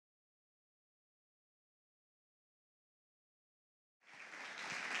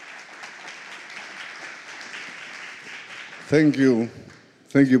Thank you,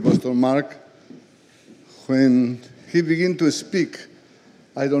 Pastor Mark. When he began to speak,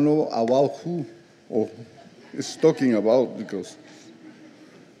 I don't know about who or is talking about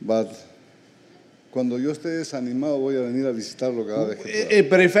but cuando yo esté desanimado voy a venir a visitarlo cada vez que pueda.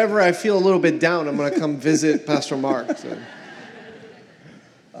 But if ever I feel a little bit down, I'm going to come visit Pastor Mark. So.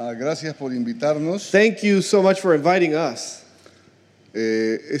 Gracias por invitarnos. Thank you so much for inviting us.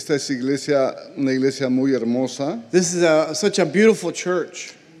 Esta es una iglesia muy hermosa. This is such a beautiful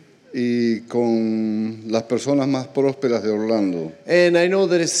church. Y con las personas más prósperas de Orlando. And I know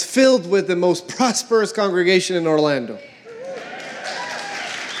that it's filled with the most prosperous congregation in Orlando.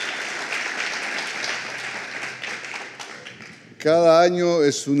 Cada año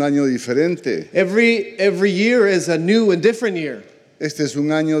es un año diferente. Every year is a new and different year. Este es un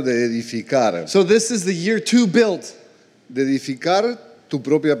año de edificar. So this is the year to build. De edificar tu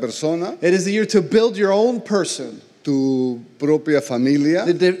propia persona. It is the year to build your own person. Tu propia familia.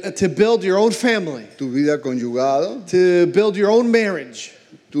 To build your own family. Tu vida conyugal. To build your own marriage.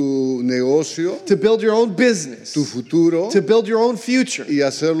 Tu negocio. To build your own business. Tu futuro. To build your own future. Y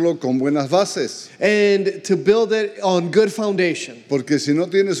hacerlo con buenas bases. And to build it on good foundation. Porque si no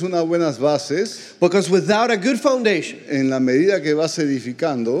tienes unas buenas bases. Because without a good foundation. En la medida que vas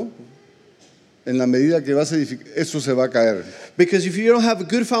edificando. Eso se va a caer. Because if you don't have a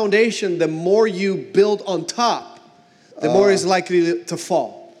good foundation, the more you build on top, the more it's likely to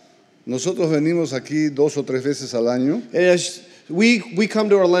fall. Nosotros venimos aquí 2 o 3 veces al año. We come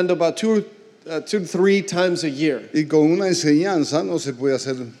to Orlando about 2 to 3 times a year. Y con una enseñanza no se puede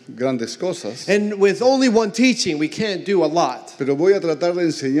hacer grandes cosas. And with only one teaching, we can't do a lot. Pero voy a tratar de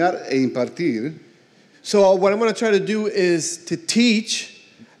enseñar e impartir. So what I'm going to try to do is to teach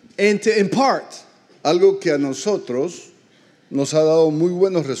and to impart algo que a nosotros nos ha dado muy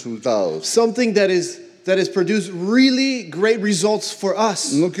buenos resultados. Something that has produced really great results for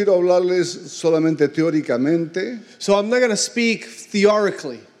us. No quiero hablarles solamente teóricamente. So I'm not going to speak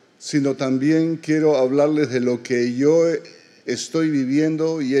theoretically. Sino también quiero hablarles de lo que yo estoy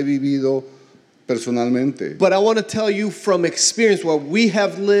viviendo y he vivido personalmente. But I want to tell you from experience what we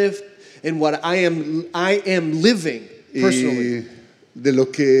have lived and what I am living personally. Y de lo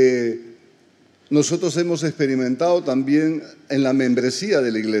que nosotros hemos experimentado también en la membresía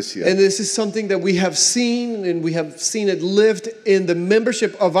de la iglesia. And this is something that we have seen, and we have seen it lived in the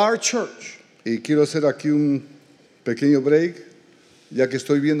membership of our church. Y quiero hacer aquí un pequeño break, ya que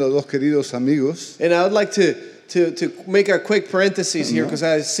estoy viendo a 2 queridos amigos. And I would like to make a quick parenthesis here, because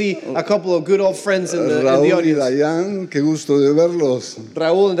I see a couple of good old friends in the audience. Raúl y Dayan, qué gusto de verlos.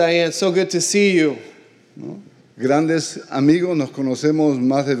 Raúl and Diane, so good to see you. ¿No? Grandes amigos, nos conocemos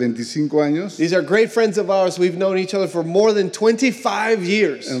más de 25 años. These are great friends of ours. We've known each other for more than 25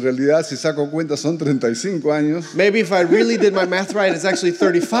 years. En realidad, si saco cuenta, son 35 años. Maybe if I really did my math right, it's actually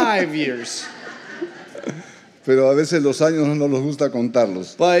 35 years. Pero a veces los años no nos gusta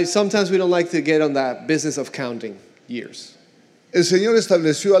contarlos. But sometimes we don't like to get on that business of counting years. El Señor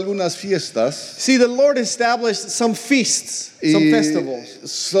estableció algunas fiestas. See, the Lord established some feasts, some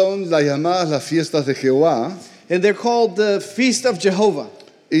festivals. Son las llamadas las fiestas de Jehová. And they're called the Feast of Jehovah.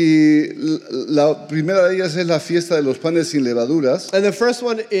 Y la primera de ellas es la fiesta de los panes sin levaduras. And the first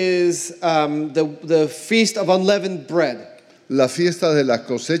one is the Feast of Unleavened Bread. La fiesta de la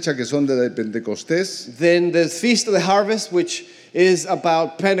cosecha, que son de Pentecostés. Then the Feast of the Harvest, which is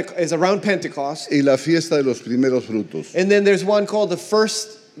around Pentecost. Y la fiesta de los primeros frutos. And then there's one called the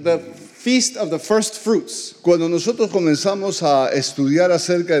Feast of the First Fruits. Cuando nosotros comenzamos a estudiar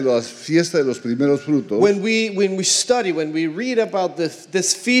acerca de la fiesta de los primeros frutos, when we read about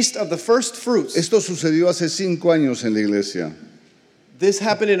this Feast of the First Fruits, esto sucedió hace 5 años en la iglesia. This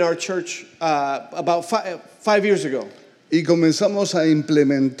happened in our church about 5 years ago. Y comenzamos a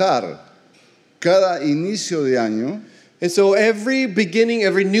implementar cada inicio de año. And so every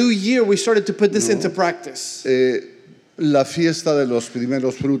new year, we started to put this into practice. La fiesta de los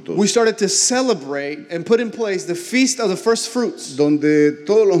primeros frutos. We started to celebrate and put in place the Feast of the First Fruits. Donde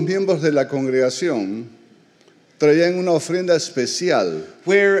todos los miembros de la congregación traían una ofrenda especial.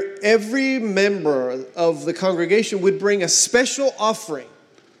 Where every member of the congregation would bring a special offering.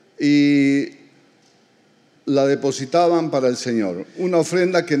 Y la depositaban para el Señor. Una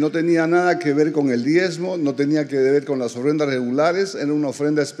ofrenda que no tenía nada que ver con el diezmo, no tenía que ver con las ofrendas regulares, era una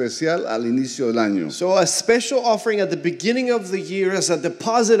ofrenda especial al inicio del año. So a special offering at the beginning of the year as a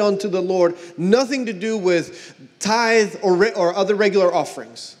deposit unto the Lord, nothing to do with tithe or other regular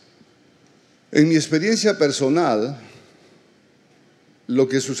offerings. En mi experiencia personal, lo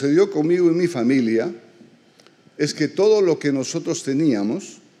que sucedió conmigo y mi familia es que todo lo que nosotros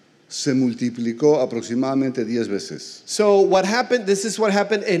teníamos se multiplicó aproximadamente 10 veces. So what happened, this is what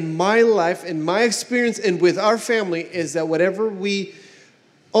happened in my life, in my experience, and with our family, is that whatever we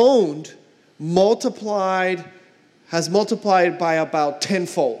owned has multiplied by about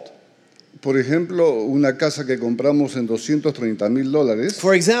tenfold. Por ejemplo, una casa que compramos en $230,000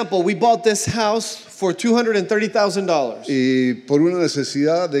 For example, we bought this house for $230,000. y por una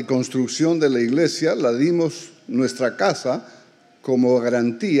necesidad de construcción de la iglesia la dimos nuestra casa como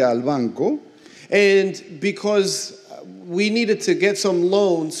garantía al banco. And because we needed to get some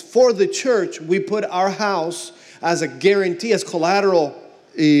loans for the church, we put our house as a guarantee, as collateral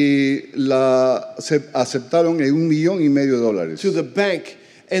Y la aceptaron en $1,500,000. to the bank.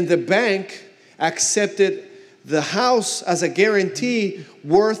 And the bank accepted the house as a guarantee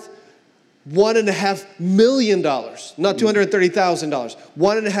worth $1.5 million, not $230,000,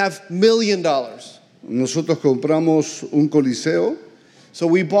 $1.5 million. Nosotros compramos un coliseo So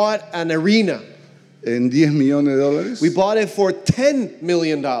we bought an arena. en $10 millones. We bought it for $10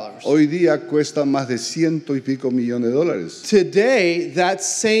 million. Hoy día cuesta más de $100 y pico millones. Today, that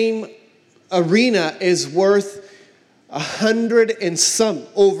same arena is worth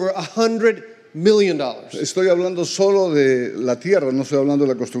over $100 million. Estoy hablando solo de la tierra, no estoy hablando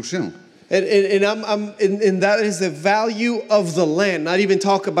de la construcción. And that is the value of the land, not even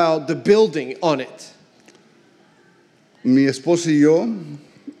talk about the building on it. Mi esposa y yo,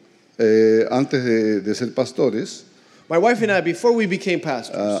 antes de ser pastores, My wife and I, before we became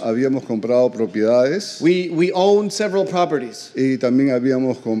pastors, habíamos comprado propiedades we owned several properties. y también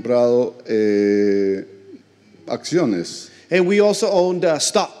habíamos comprado acciones. And we also owned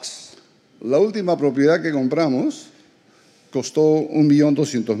stocks. La última propiedad que compramos costó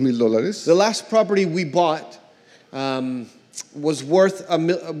 $1,200,000. The last property we bought was worth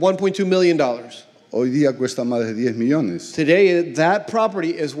 $1.2 million. Hoy día cuesta más de 10 millones. Today, that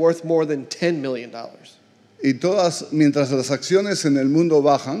property is worth more than $10 million. Y mientras las acciones en el mundo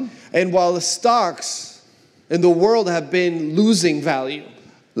bajan, And while the stocks in the world have been losing value,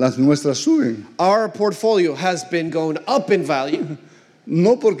 las nuestras suben. our portfolio has been going up in value.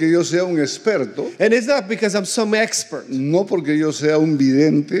 No porque yo sea un experto, And it's not because I'm some expert. no porque yo sea un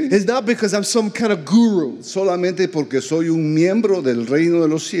vidente, It's not because I'm some kind of guru. solamente porque soy un miembro del reino de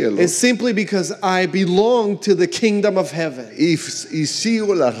los It's cielos simply because I belong to the kingdom of heaven. y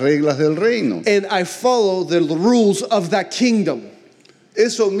sigo las reglas del reino. And I follow the rules of that kingdom.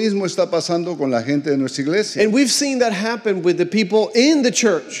 Eso mismo está pasando con la gente de nuestra iglesia. And we've seen that happen with the people in the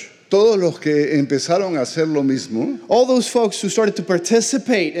church. Todos los que empezaron a hacer lo mismo All those folks who started to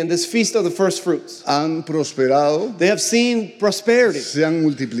participate in this feast of the first fruits, han prosperado, they have seen prosperity. se han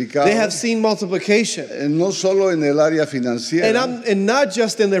multiplicado, They have seen multiplication. no solo en el área financiera, And not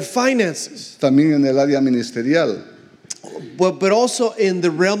just in their finances, también en el área ministerial. but also in the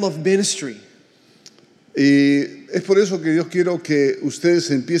realm of ministry. Y es por eso que yo quiero que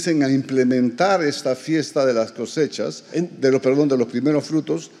ustedes empiecen a implementar esta fiesta de las cosechas, de los primeros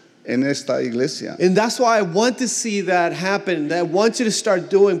frutos en esta iglesia. And that's why I want to see that happen. I want you to start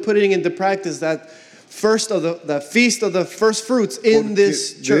putting into practice that the feast of the first fruits in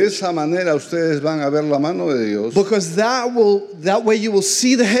this De church. esa manera ustedes van a ver la mano de Dios, Because that way you will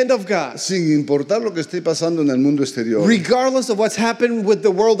see the hand of God, sin importar lo que esté pasando en el mundo exterior. regardless of what's happened with the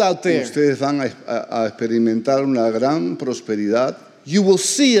world out there. Ustedes van a experimentar una gran prosperidad, You will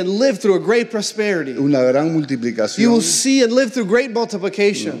see and live through a great prosperity. una gran You multiplicación, will see and live through great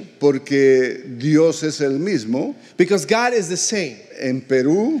multiplication. porque Dios es el mismo Because God is the same. en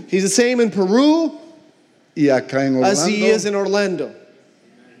Perú He's the same in Peru y acá en as He is Orlando. in Orlando.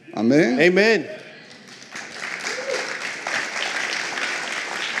 Amén. Amen.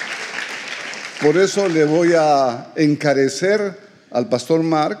 Por eso le voy a encarecer al pastor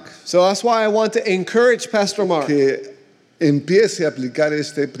Mark So that's why I want to encourage Pastor Mark. que empiece a aplicar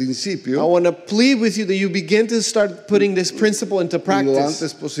este I principio want to plead with you that you begin to start putting this principle into lo practice.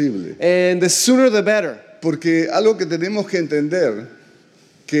 antes posible. And the sooner the better. Porque algo que tenemos que entender,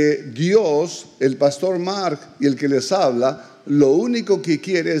 que Dios, el pastor Mark y el que les habla, lo único que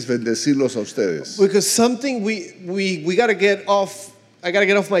quiere es bendecirlos a ustedes. Because something we got to get off, I got to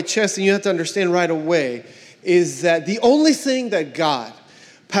get off my chest, and you have to understand right away, is that the only thing that God,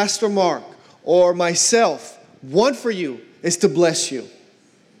 Pastor Mark, or myself want for you is to bless you.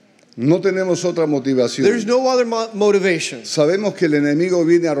 No tenemos otra motivación. There's no other motivation. Sabemos que el enemigo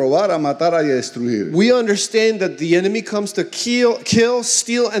viene a robar, a matar y a destruir. We understand that the enemy comes to kill,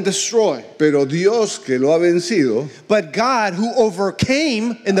 steal, and destroy. Pero Dios, que lo ha vencido, But God, who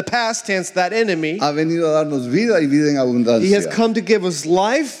overcame in the past tense that enemy, ha venido a darnos vida y vida en He has abundancia. come to give us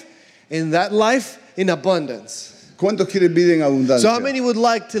life, and that life in abundance. ¿Cuántos quieren vivir en abundancia? So how many would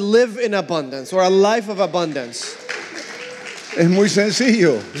like to live in abundance or a life of abundance? Es muy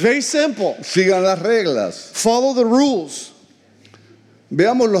sencillo. It's very simple. Sigan las reglas. Follow the rules.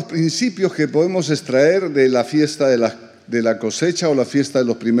 Veamos los principios que podemos extraer de la fiesta de la cosecha o la fiesta de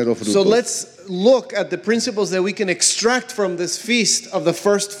los primeros frutos. So let's look at the principles that we can extract from this feast of the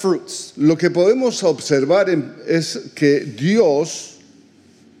first fruits. Lo que podemos observar es que Dios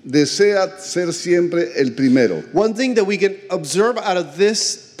desea ser siempre el primero. One thing that we can observe out of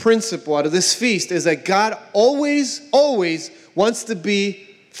this principle, out of this feast, is that God always wants to be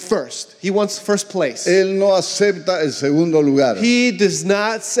first. He wants first place. Él no acepta el segundo lugar. He does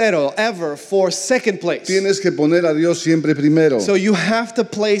not settle ever for second place. Tienes que poner a Dios siempre primero. So you have to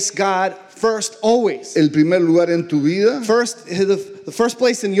place God first always. El primer lugar en tu vida, First, the first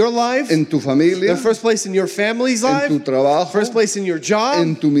place in your life, en tu familia, the first place in your family's en life, tu trabajo, first place in your job,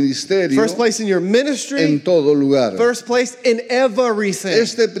 en tu ministerio, first place in your ministry, en todo lugar. first place in everything.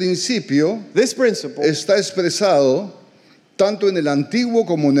 Este principio This principle, está expresado tanto en el Antiguo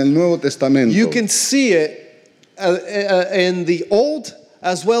como en el Nuevo Testamento. you can see it in the Old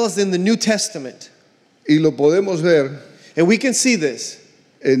as well as in the New Testament. Y lo podemos ver And we can see this.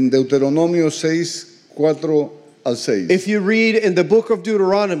 en Deuteronomio 6, 4 al 6. If you read in the book of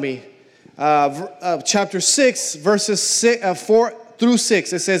Deuteronomy, chapter 6, verses 4 through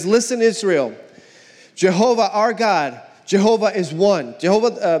 6, it says, "Listen, Israel, Jehovah our God, Jehovah is one. Jehovah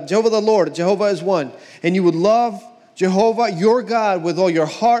the Lord, Jehovah is one. And you would love Jehovah your God with all your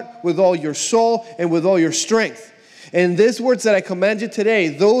heart, with all your soul, and with all your strength. And these words that I command you today,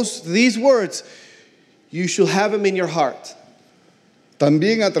 these words, you shall have them in your heart."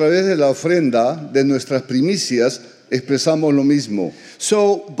 También a través de la ofrenda de nuestras primicias expresamos lo mismo.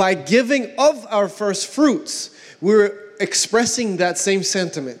 So by giving of our first fruits, we're expressing that same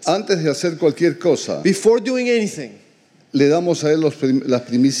sentiment. Antes de hacer cualquier cosa, Before doing anything, le damos a Él las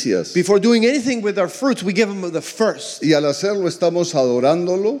primicias. before doing anything with our fruits, we give him the first. Y al hacerlo estamos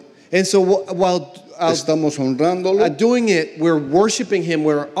adorándolo, And so while estamos honrándolo doing it, we're worshiping him,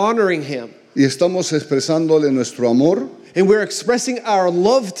 we're honoring him, y estamos expresándole nuestro amor. and we're expressing our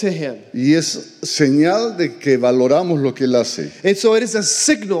love to him. Y es señal de que valoramos lo que Él hace. And so it is a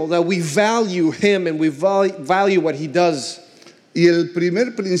signal that we value him and we value what he does. Y el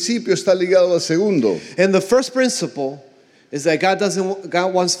primer principio está ligado al segundo. And the first principle is that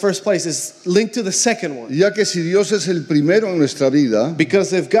God wants first place is linked to the second one. Ya que si Dios es el primero en nuestra vida,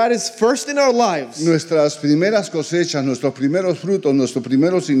 Because if God is first in our lives, nuestras primeras cosechas, nuestros primeros frutos, nuestros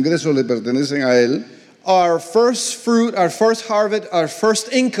primeros ingresos le pertenecen a Él. our first fruit, our first harvest, our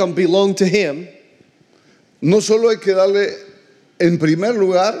first income belong to him. No solo hay que darle en primer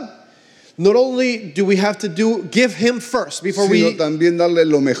lugar, Not only do we have to give him first before sino también darle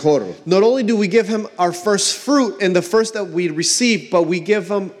lo mejor. not only do we give him our first fruit and the first that we receive, but we give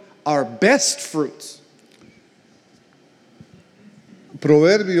him our best fruits.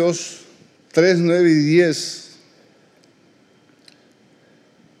 Proverbios 3, 9 y 10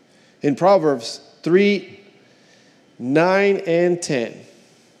 In Proverbs 3, 9 and 10.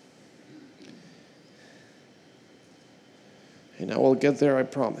 And I will get there, I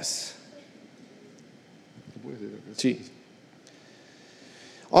promise. Sí.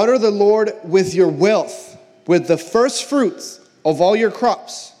 Honor the Lord with your wealth, with the first fruits of all your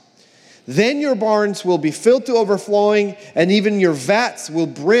crops. Then your barns will be filled to overflowing, and even your vats will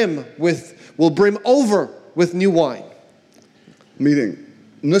brim over with new wine. Miren,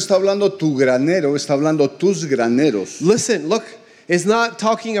 no está hablando tu granero, está hablando tus graneros. Listen, look, it's not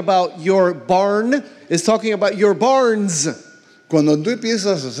talking about your barn, it's talking about your barns. Cuando tú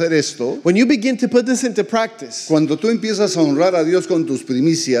empiezas a hacer esto, When you begin to put this into practice, cuando tú empiezas a honrar a Dios con tus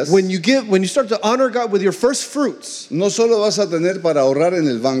primicias, when you start to honor God with your first fruits, no solo vas a tener para ahorrar en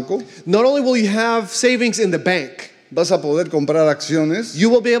el banco, not only will you have savings in the bank, vas a poder comprar acciones, you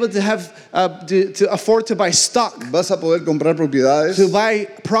will be able to have to afford to buy stock, vas a poder comprar propiedades to buy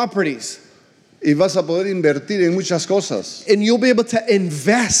properties, y vas a poder invertir en muchas cosas. and you'll be able to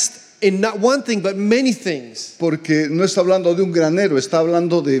invest in not one thing but many things. Porque no está hablando de un granero, está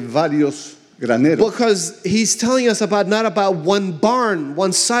hablando de varios graneros. Because he's telling us not about one barn,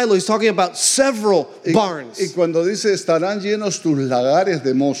 one silo. He's talking about several barns. Y cuando dice estarán llenos tus lagares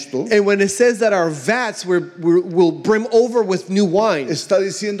de mosto, And when it says that our vats will brim over with new wine, está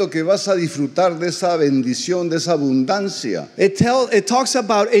diciendo que vas a disfrutar de esa bendición, de esa abundancia. it talks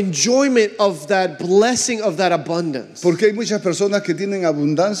about enjoyment of that blessing, of that abundance. Porque hay muchas personas que tienen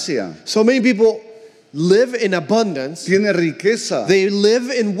abundancia, So many people live in abundance, tiene riqueza, they live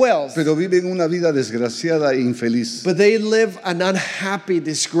in wealth, pero viven una vida desgraciada e infeliz. but they live an unhappy,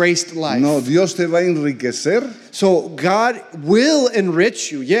 disgraced life. No, Dios te va a enriquecer So God will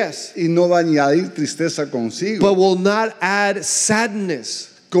enrich you, yes, y no va a añadir tristeza consigo. but will not add sadness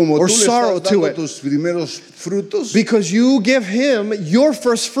Como or tú le sorrow estás to dando it. tus primeros frutos, Because you give him your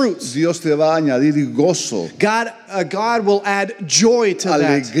first fruits. Dios te va a añadir gozo, God will add joy to that.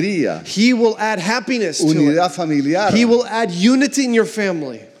 alegría, He will add happiness to it. unidad familiar. He will add unity in your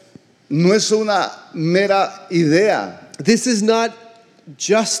family. No es una mera idea, This is not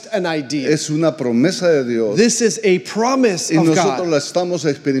just an idea. es una promesa de Dios This is a promise y of nosotros God. la estamos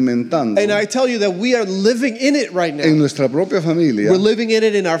experimentando And I tell you that we are living in it right en now. nuestra propia familia We're living in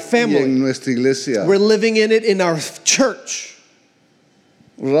it in our y family. en nuestra iglesia. We're living in it in our church.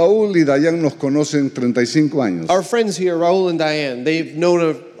 Raúl y Dayan nos conocen 35 años Our friends here, Raul and Diane, they've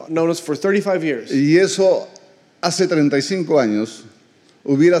known us for 35 years. y eso hace 35 años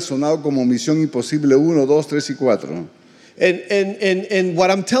hubiera sonado como Misión Imposible 1, 2, 3 y 4. And what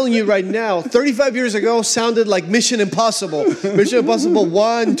I'm telling you right now, 35 years ago sounded like Mission Impossible. Mission Impossible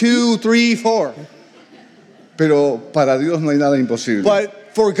 1, 2, 3, 4. Pero para Dios no hay nada imposible.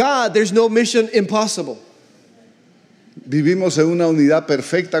 But for God, there's no mission impossible. Vivimos en una unidad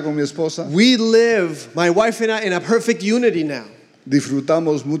perfecta con mi esposa, We live, my wife and I, in a perfect unity now.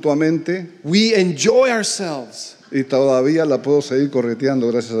 disfrutamos mutuamente We enjoy ourselves. y todavía la puedo seguir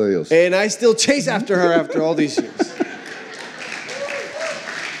correteando, gracias a Dios. And I still chase after her after all these years.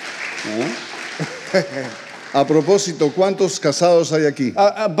 A propósito, ¿cuántos casados hay aquí?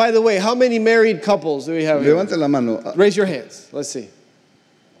 By the way, how many married couples do we have here? Levanten la mano. Raise your hands. Let's see.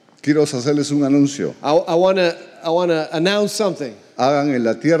 Quiero hacerles un anuncio. I want to announce something. Hagan en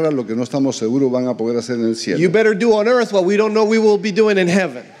la tierra lo que no estamos seguros van a poder hacer en el You cielo. better do on earth what we don't know we will be doing in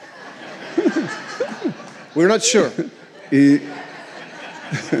heaven. We're not sure. Y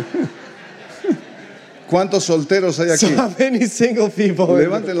 ¿cuántos solteros hay So aquí? how many single people?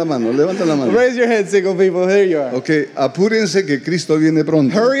 Levanten la mano, levanten la mano. Raise your hand, single people. Here you are. Ok, apúrense que Cristo viene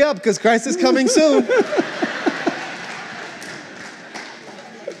pronto. Hurry up, because Christ is coming soon.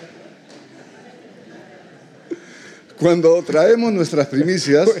 Cuando traemos nuestras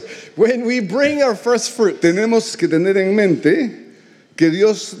primicias, When we bring our first fruit, tenemos que tener en mente que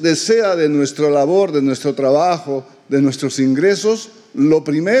Dios desea de nuestra labor, de nuestro trabajo, de nuestros ingresos, lo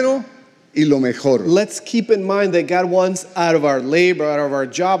primero y lo mejor. let's keep in mind that God wants out of our labor, out of our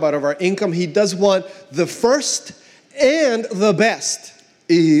job, out of our income, He does want the first and the best.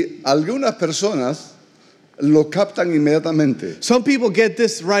 Y algunas personas lo captan inmediatamente. Some people get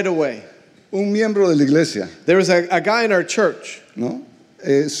this right away. Un miembro de la iglesia, There was a guy in our church. ¿no?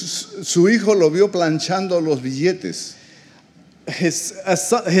 Su hijo lo vio planchando los billetes. His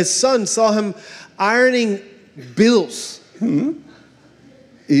son saw him ironing bills.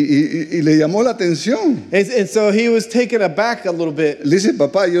 Y le llamó la atención. And so he was taken aback a little bit. Le dice,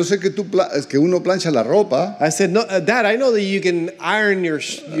 papá, yo sé que uno plancha la ropa, I said, no, Dad, I know that you can iron your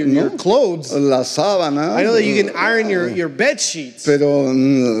clothes. la sábana, I know that you can iron your bed sheets. pero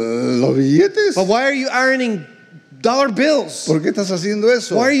los billetes, But why are you ironing dollar bills? ¿por qué estás haciendo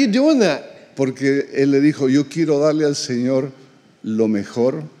eso? Why are you doing that? Porque él le dijo, yo quiero darle al Señor lo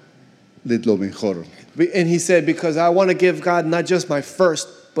mejor de lo mejor. And he said, because I want to give God not just my first,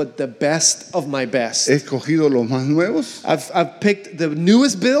 but the best of my best. He escogido los más nuevos, I've picked the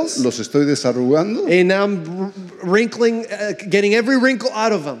newest bills, los estoy desarrugando and now I'm wrinkling, getting every wrinkle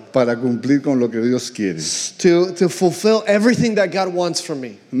out of them para cumplir con lo que Dios quiere. to fulfill everything that God wants from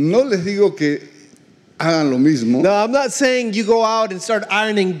me. No les digo que hagan lo mismo, Now, I'm not saying you go out and start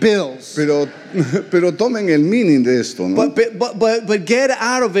ironing bills, pero tomen el meaning de esto, ¿no? but get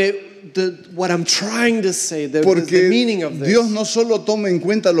out of it what I'm trying to say, the Porque meaning of this. Dios no solo toma en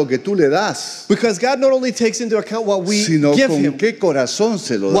cuenta lo que tú le das, Because God not only takes into account what we sino give con Him, qué corazón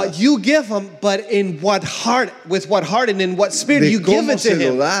se lo da. what you give Him, but in what heart, with what heart and in what spirit De you give cómo it to se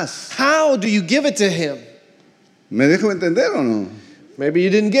lo Him. das. How do you give it to Him? ¿Me dejo entender o no? Maybe you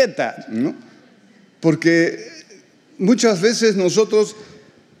didn't get that. ¿No? Porque muchas veces nosotros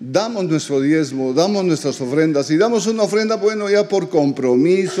damos nuestro diezmo, damos nuestras ofrendas y damos una ofrenda, bueno, ya por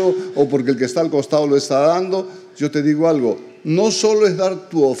compromiso o porque el que está al costado lo está dando. Yo te digo algo, no solo es dar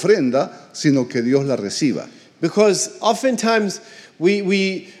tu ofrenda, sino que Dios la reciba. Because oftentimes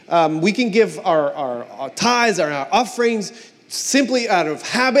we can give our tithes, our offerings, simply out of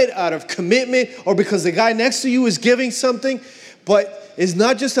habit, out of commitment, or because the guy next to you is giving something. But it's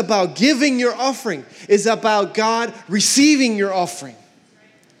not just about giving your offering. It's about God receiving your offering.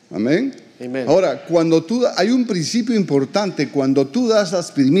 Amén. Amen. Ahora, hay un principio importante, cuando tú das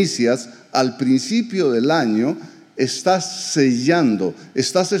las primicias al principio del año, estás sellando,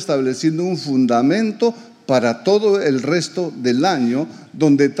 estás estableciendo un fundamento para todo el resto del año,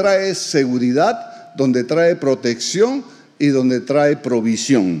 donde trae seguridad, donde trae protección y donde trae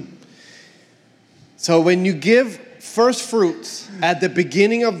provisión. So when you give first fruits at the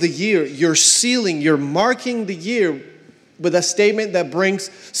beginning of the year, you're sealing, you're marking the year with a statement that brings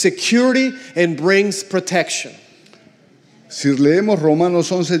security and brings protection. Si leemos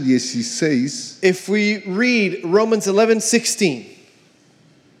Romanos 11:16, If we read Romans 11:16,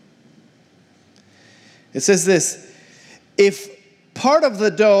 it says this: if the part of the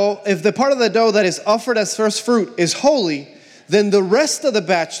dough that is offered as first fruit is holy, then the rest of the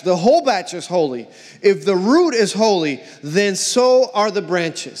batch, the whole batch is holy. If the root is holy, then so are the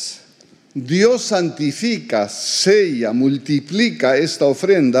branches. Dios santifica, sella, multiplica esta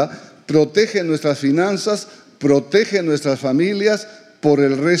ofrenda, protege nuestras finanzas, protege nuestras familias por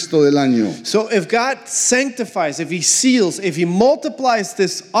el resto del año. So if God sanctifies, if He seals, if He multiplies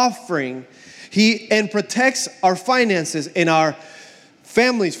this offering, and protects our finances and our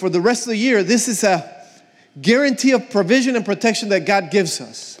families for the rest of the year, this is a guarantee of provision and protection that God gives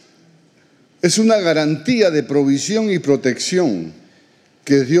us. Es una garantía de provisión y protección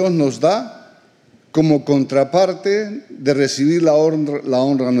que Dios nos da como contraparte de recibir la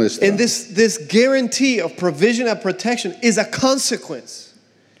honra nuestra. And this guarantee of provision and protection is a consequence.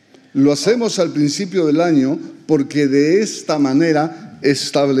 Lo hacemos al principio del año porque de esta manera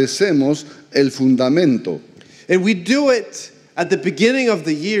establecemos el fundamento. And we do it at the beginning of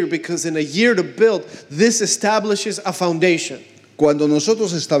the year because in a year to build, this establishes a foundation. Cuando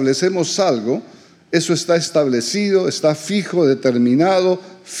nosotros establecemos algo, eso está establecido, está fijo, determinado,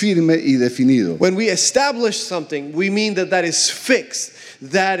 firme y definido. When we establish something, we mean that is fixed,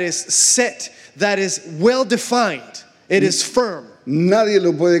 that is set, that is well defined, it is firm. Nadie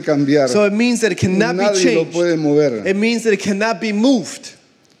lo puede cambiar. So it means that it cannot be Nadie lo changed. puede mover. It means that it cannot be moved.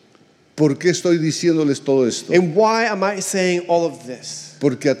 ¿Por qué estoy diciéndoles todo esto? And why am I saying all of this?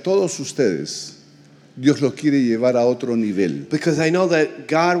 Porque a todos ustedes Dios los quiere llevar a otro nivel. Because I know that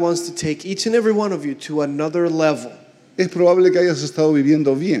God wants to take each and every one of you to another level. Es probable que hayas estado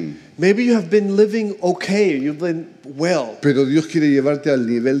viviendo bien, Maybe you have been living okay, you've been well. pero Dios quiere llevarte al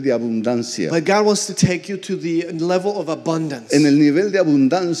nivel de abundancia. But God wants to take you to the level of abundance. En el nivel de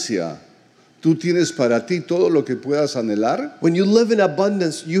abundancia, tú tienes para ti todo lo que puedas anhelar, When you live in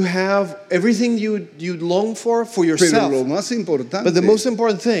abundance, you have everything you long for pero yourself. lo más importante, But the most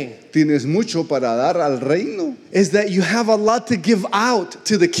important thing tienes mucho para dar al reino is that you have a lot to give out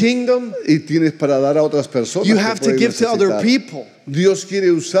to the kingdom. y tienes para dar a otras personas You que have to pueden give to other necesitar. people. Dios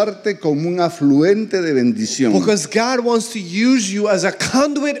quiere usarte como un afluente de bendición. Because God wants to use you as a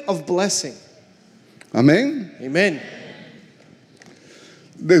conduit of blessing. Amén. Amen.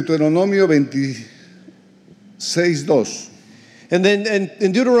 Deuteronomio 26:2. And then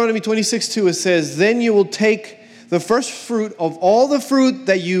in Deuteronomy 26:2 it says, then you will take the first fruit of all the fruit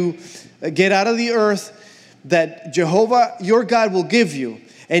that you get out of the earth that Jehovah your God will give you,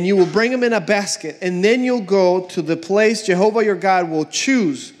 and you will bring them in a basket, and then you'll go to the place Jehovah your God will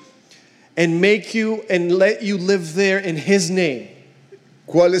choose and make you and let you live there in His name.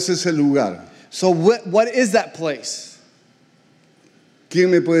 ¿Cuál es ese lugar? So what is that place? ¿Quién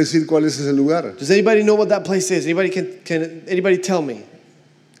me puede decir cuál es ese lugar? Does anybody know what that place is? Anybody can anybody tell me?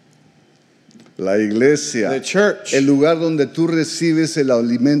 La iglesia. The church. El lugar donde tú recibes el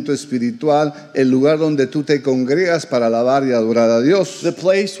alimento espiritual, el lugar donde tú te congregas para alabar y adorar a Dios. The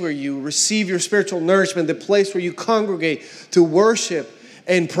place where you receive your spiritual nourishment, the place where you congregate to worship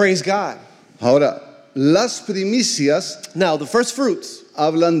and praise God. Ahora, las primicias Now, the first fruits.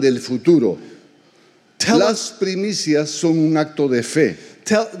 hablan del futuro. Tell us, Las primicias son un acto de fe.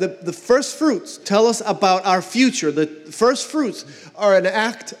 the first fruits tell us about our future. The first fruits are an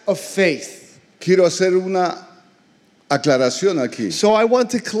act of faith. Quiero hacer una aclaración aquí. So I want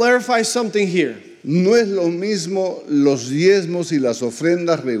to clarify something here. No es lo mismo los diezmos y las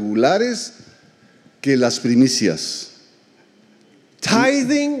ofrendas regulares que las primicias.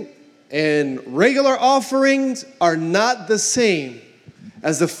 Tithing and regular offerings are not the same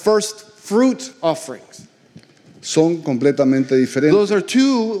as the first fruit offerings. Son completamente diferentes. Those are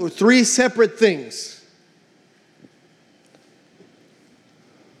 2 or 3 separate things.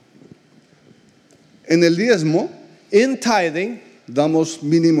 En el diezmo In tithing, damos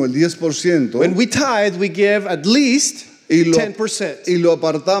mínimo el 10%. when we tithe, we give at least y lo, 10%. y lo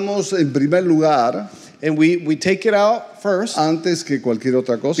apartamos en primer lugar And we take it out first antes que cualquier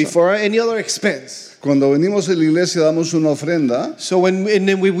otra cosa. before any other expense. Cuando venimos a la iglesia damos una ofrenda So and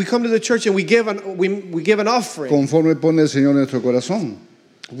then we come to the church and we give an offering. conforme pone el Señor en nuestro corazón.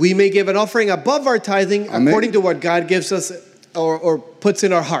 We may give an offering above our tithing Amén. according to what God gives us or puts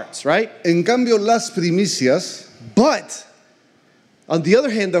in our hearts, right? En cambio, las primicias, But on the other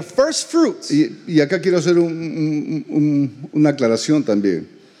hand, the first fruits, y acá quiero hacer una aclaración también.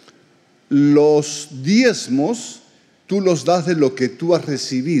 Los diezmos, tú los das de lo que tú has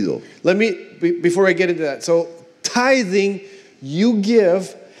recibido. before I get into that, so tithing, you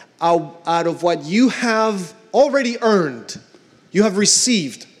give out of what you have already earned, you have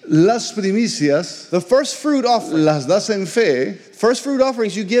received. Las primicias The first fruit offering, las das en fe first fruit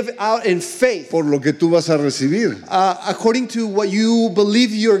offerings you give out in faith, por lo que tú vas a recibir. according to what you believe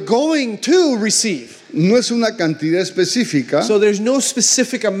you're going to receive. No es una cantidad específica, So there's no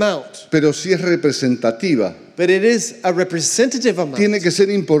specific amount, pero sí es representativa. but it is a representative amount. Tiene que ser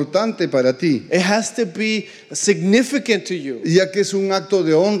importante para ti, It has to be significant to you ya que es un acto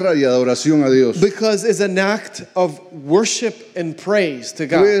de honra y adoración a Dios. because it's an act of worship and praise to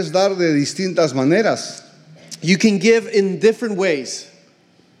God. Puedes dar de distintas maneras. You can give in different ways.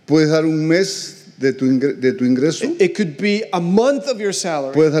 Puedes dar un mes de tu ingreso, It could be a month of your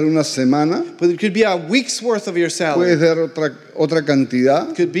salary, puedes dar una semana, but it could be a week's worth of your salary. puedes dar otra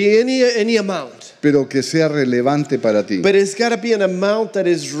cantidad, It could be any amount. pero que sea relevante para ti. But it's got to be an amount that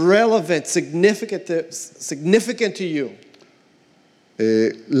is relevant, significant to you.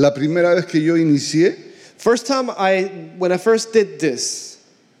 La primera vez que yo inicié, When I first did this,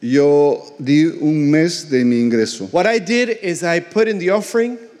 yo di un mes de mi ingreso. what I did is I put in the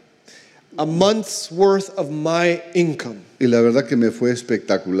offering a month's worth of my income. Y la verdad que me fue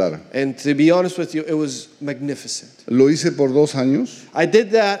espectacular. And to be honest with you, it was magnificent. Lo hice por 2 años. I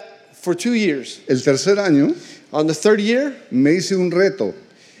did that for 2 years. El tercer año On the third year, me hice un reto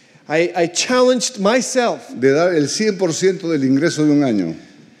I challenged myself de dar el 100% del ingreso de un año.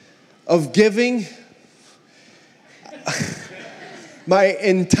 of giving my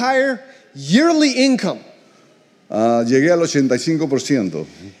entire yearly income. Llegué al 85%.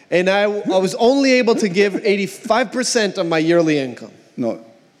 And I was only able to give 85% of my yearly income. No,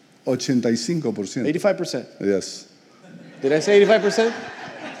 85%. 85%. Yes. Did I say 85%?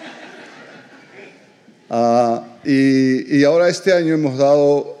 Y ahora este año hemos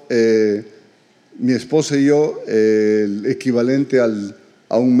dado, mi esposa y yo, el equivalente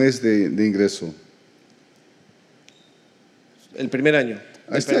a un mes de ingreso. El primer año.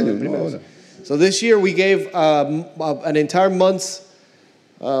 Este año, no ahora. So this year we gave an entire month's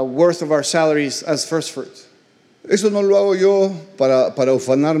worth of our salaries as first fruits. Eso no lo hago yo para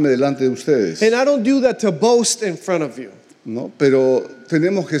ufanarme delante de ustedes, And I don't do that to boast in front of you. ¿no? Pero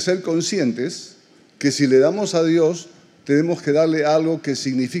tenemos que ser conscientes que si le damos a Dios, tenemos que darle algo que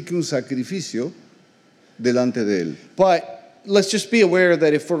signifique un sacrificio delante de Él. But let's just be aware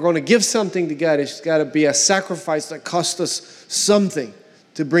that if we're going to give something to God, it's got to be a sacrifice that costs us something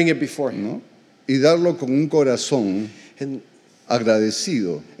to bring it before Him. ¿No? Y darlo con un corazón And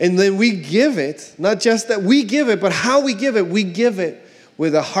agradecido. then we give it, not just that we give it, but how we give it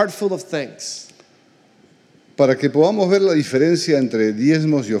with a heart full of thanks. Para que podamos ver la diferencia entre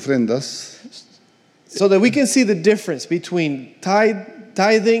diezmos y ofrendas, So that we can see the difference between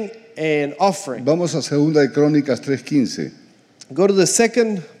tithing and offering. vamos a 2 de Crónicas 3:15. Go to the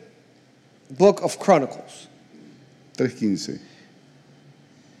second book of Chronicles. 3:15.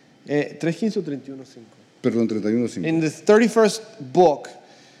 3:15 o 31:5. Perdón, 31:5. In the 31st book,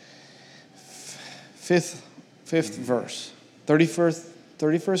 fifth verse,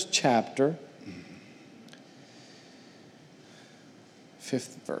 31st chapter,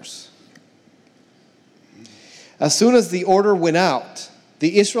 5th verse. As soon as the order went out,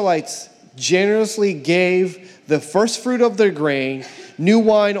 the Israelites generously gave the first fruit of their grain, new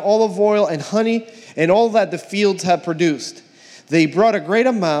wine, olive oil, and honey, and all that the fields had produced. They brought a great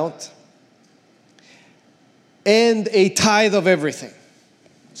amount and a tithe of everything.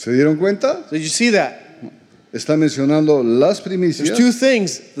 ¿Se dieron cuenta? Did you see that? Está mencionando las There's primicias, two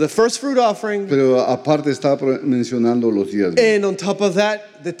things, the first fruit offering, pero aparte está mencionando los diezmos. and on top of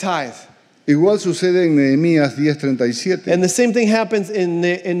that, the tithe. Igual sucede en Nehemías 10:37. And the same thing happens in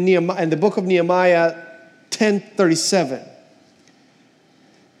the book of Nehemiah 10:37. It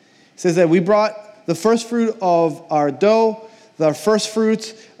says that we brought the first fruit of our dough, the first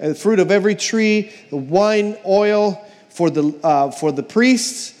fruits, the fruit of every tree, the wine, oil for the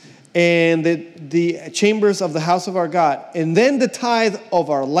priests, and the chambers of the house of our God. And then the tithe of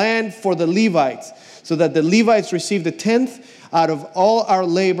our land for the Levites, so that the Levites receive the 10th out of all our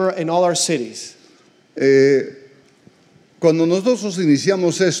labor in all our cities. Cuando nosotros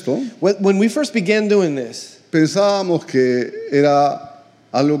iniciamos esto, When we first began doing this, pensábamos que era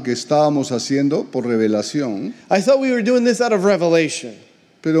algo que estábamos haciendo por revelación, I thought we were doing this out of revelation.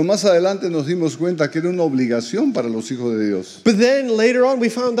 pero más adelante nos dimos cuenta que era una obligación para los hijos de Dios. But then later on, we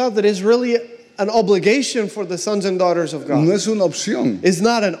found out that it's really an obligation for the sons and daughters of God. No es una opción, It's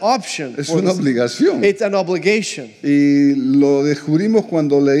not an option. es for una the- obligación. It's an obligation. Y lo descubrimos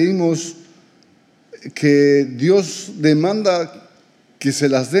cuando leímos que Dios demanda que se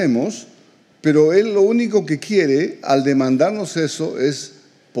las demos, pero Él lo único que quiere al demandarnos eso es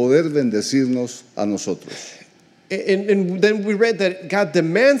poder bendecirnos a nosotros. And then we read that God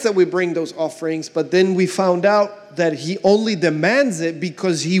demands that we bring those offerings, but then we found out that He only demands it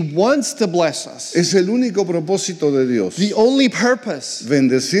because He wants to bless us. Es el único propósito de Dios, The only purpose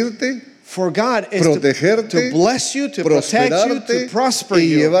bendecirte, for God is protegerte, to bless you, to protect you, prosperarte to prosper y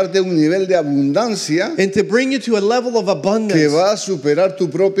you, llevarte a un nivel de abundancia and to bring you to a level of que abundance. va a superar tu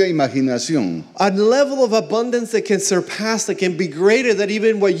propia imaginación. A level of abundance that can surpass, that can be greater than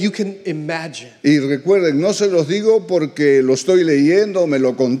even what you can imagine. Y recuerden, no se los digo porque lo estoy leyendo, me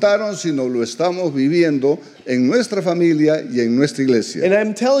lo contaron, sino lo estamos viviendo en nuestra familia y en nuestra iglesia. And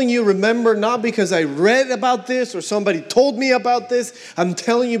I'm telling you, remember, not because I read about this or somebody told me about this. I'm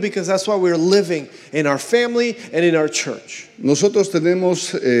telling you because that's why we're living in our family and in our church. Nosotros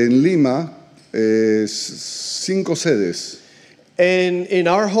tenemos en Lima 5 sedes. And in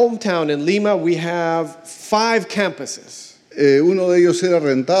our hometown in Lima, we have 5 campuses. Uno de ellos era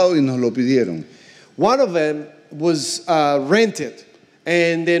rentado y nos lo pidieron. One of them was rented,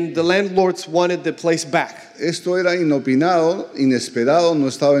 and then the landlords wanted the place back. Esto era inopinado, inesperado, no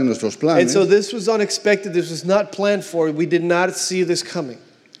estaba en nuestros And planes. so this was unexpected. This was not planned for. We did not see this coming.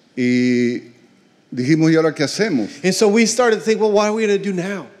 Y dijimos, ¿y ahora qué hacemos? And so we started to think, well, what are we going to do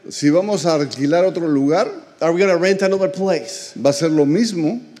now? Si vamos a alquilar otro lugar, Are we going to rent another place? va a ser lo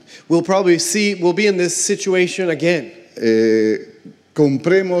mismo. We'll be in this situation again.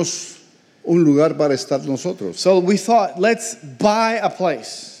 Compremos un lugar para estar nosotros. So we thought, let's buy a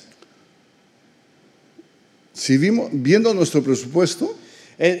place. Si viendo nuestro presupuesto,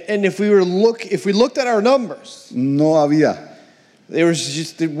 And if we looked at our numbers, no había,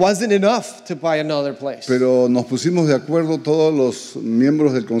 it wasn't enough to buy another place. pero nos pusimos de acuerdo todos los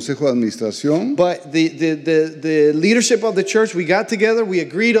miembros del Consejo de Administración, But the leadership of the church, we got together, we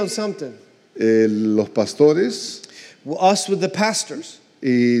agreed on something. los pastores, Us with the pastors.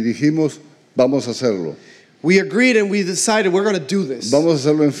 y dijimos, vamos a hacerlo. We agreed and we decided we're going to do this. Vamos a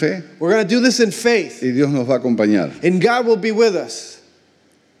hacerlo en fe We're going to do this in faith. y Dios nos va a acompañar. And God will be with us.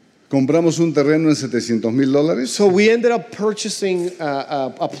 Compramos un terreno en $700,000 So we ended up purchasing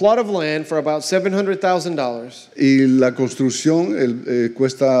a plot of land for about $700,000. y la construcción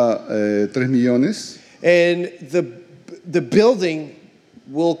cuesta 3 millones. And the building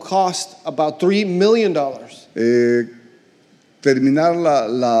will cost about $3 million. Terminar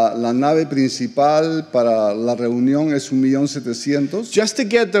la nave principal para la reunión es 1,700,000. Just to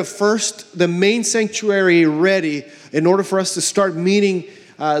get the main sanctuary ready in order for us to start meeting,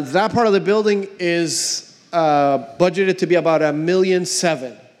 that part of the building is budgeted to be about $1.7 million.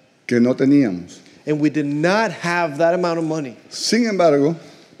 Que no teníamos. And we did not have that amount of money. Sin embargo,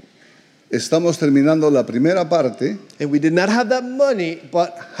 estamos terminando la primera parte. And we did not have that money,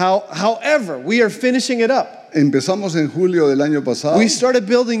 but however, we are finishing it up. Empezamos en julio del año pasado We started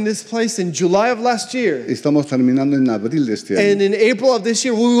building this place in July of last year. y estamos terminando en abril de este And año. in April of this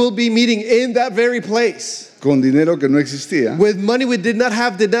year, we will be meeting in that very place. Con dinero que no existía, With money we did not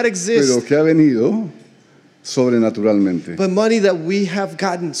have, did not pero exist. que ha venido sobrenaturalmente. But money that we have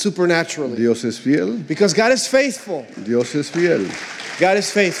gotten supernaturally. Dios es fiel, Because God is faithful. Dios es fiel. God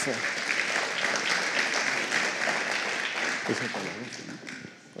is faithful.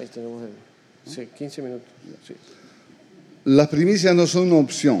 Sí, 15 minutos. Sí. Las primicias no son una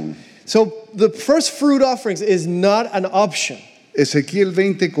opción. So the first fruit offerings is not an option. Ezequiel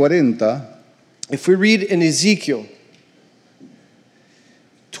 20:40 If we read in Ezekiel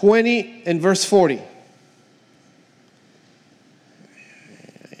 20 and verse 40,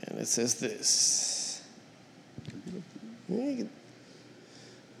 and it says this.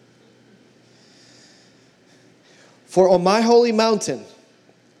 For on my holy mountain,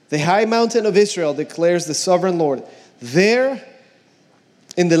 the high mountain of Israel, declares the sovereign Lord, there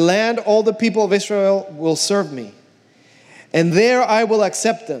in the land all the people of Israel will serve me, and there I will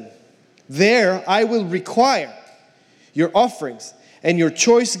accept them. There I will require your offerings and your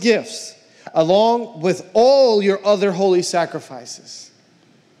choice gifts, along with all your other holy sacrifices.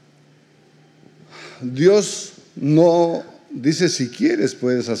 Dios no dice si quieres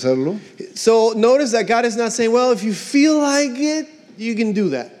puedes hacerlo. So notice that God is not saying, well, if you feel like it, you can do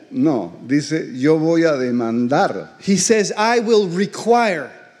that. No, dice yo voy a demandar He says, I will require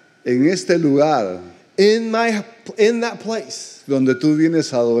en este lugar in that place. donde tú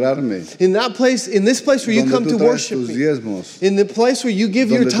vienes a adorarme, In that place, in this place where you donde come tú to traes worship tus me. diezmos, In the place where you give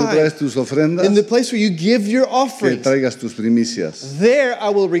your donde tú traes time. tus ofrendas, In the place where you give your que offerings. traigas tus primicias. There I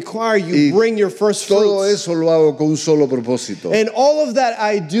will require you Y bring your first todo fruits. eso lo hago con un solo propósito, And all of that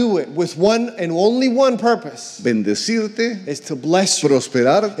I do it with one and only one purpose. bendecirte, Is to bless you.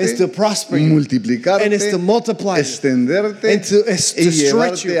 prosperarte, Is to prosper you. multiplicarte, And it's to multiply you. extenderte And to y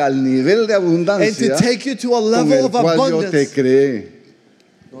stretch you. llevarte al nivel de And abundancia to take you to a con level el of cual yo te abundance. creé,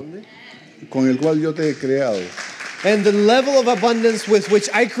 con el cual yo te he creado. And the level of abundance with which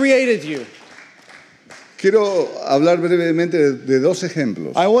I created you. Quiero hablar brevemente de dos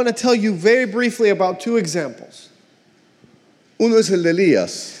ejemplos. I want to tell you very briefly about two examples. Uno es el de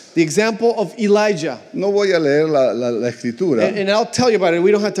Elías. The example of Elijah. No voy a leer la escritura, And I'll tell you about it.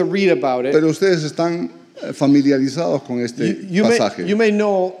 We don't have to read about it. pero ustedes están familiarizados con este pasaje. You may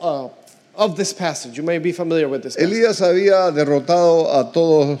know of this passage. You may be familiar with this passage. Elías había derrotado a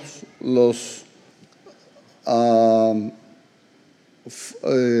todos los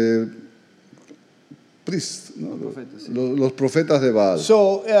priests, ¿no? Los profetas de Baal.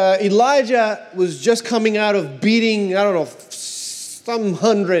 So Elijah was just coming out of beating, I don't know, some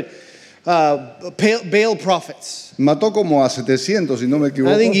hundred Baal prophets. Mató como a 700, si no me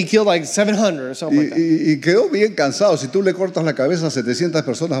equivoco. I think he killed like 700 or something like that. Y quedó bien cansado. Si tú le cortas la cabeza a 700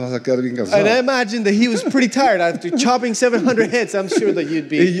 personas vas a quedar bien cansado. And I imagine that he was pretty tired. After chopping 700 heads, I'm sure that you'd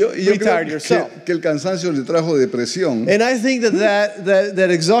be Y yo pretty tired creo yourself. que el cansancio le trajo depresión And I think that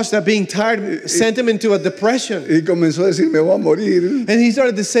exhaustion, that being tired, sent him into a depression. y comenzó a decir me voy a morir, And he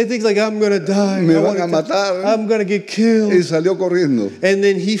started to say things like, I'm going to die. me I van wanna a matar, I'm going to get killed. y salió corriendo. And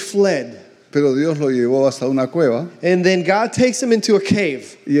then he fled. Pero Dios lo llevó hasta una cueva And then God takes him into a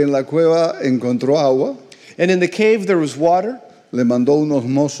cave. y en la cueva encontró agua, And in the cave there was water. le mandó unos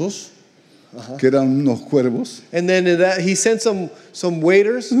mozos que eran unos cuervos And then in that, he sent some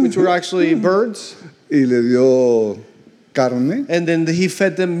waiters, which were actually birds. y le dio carne. And then he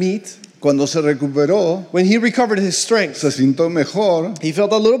fed them meat. Cuando se recuperó, When he recovered his strength, se sintió mejor, he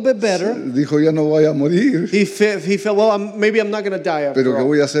felt a little bit better. dijo ya no voy a morir, He felt, well, maybe I'm not going to die after pero ¿qué all.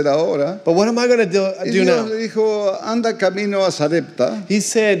 voy a hacer ahora? But what am I going to Y do Dios now? le dijo, anda camino a Sarepta, He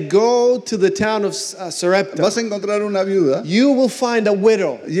said, go to the town of Sarepta. vas a encontrar una viuda You will find a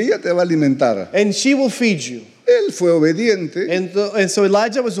widow, y ella te va a alimentar. and she will feed you. Él fue obediente, And so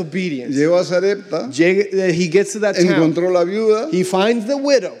Elijah was obedient. llegó a Sarepta, He gets to that town. encontró la viuda He finds the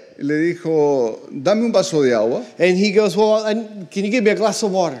widow. y le dijo, dame un vaso de agua. And he goes, well, can you give me a glass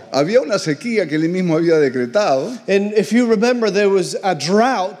of water? Había una sequía que él mismo había decretado, And if you remember, there was a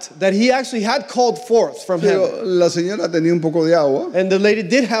drought that he actually had called forth from heaven. pero la señora tenía un poco de agua, And the lady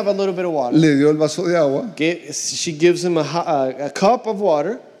did have a little bit of water. le dio el vaso de agua She gives him a cup of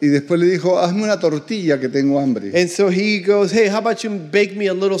water. y después le dijo, hazme una tortilla que tengo hambre. And so he goes, hey, how about you bake me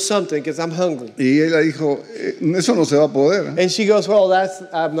a little something because I'm hungry. Y ella dijo, eso no se va a poder, And she goes, well,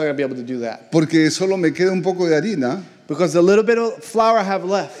 I'm not going to be able to do that. porque solo me queda un poco de harina Because the little bit of flour I have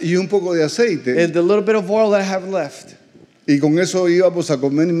left y un poco de aceite, and the little bit of oil that I have left y con eso íbamos a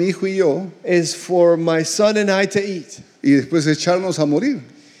comer mi hijo y yo, is for my son and I to eat. y después echarnos a morir.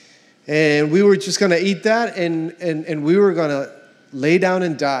 And we were just going to eat that and we were going to lay down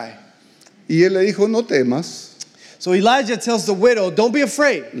and die. Y él le dijo, no temas, So Elijah tells the widow, don't be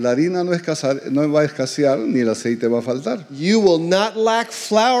afraid. la harina no va a escasear, ni el aceite va a faltar, You will not lack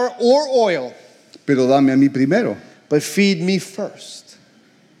flour or oil, pero dame a mí primero. but feed me first.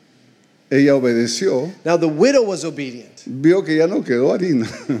 Ella obedeció, Now the widow was obedient. vio que ya no quedó harina,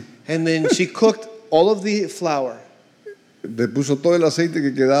 And then she cooked all of the flour le puso todo el aceite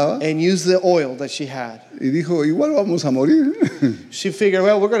que quedaba and used the oil that she had. y dijo, igual vamos a morir, She figured,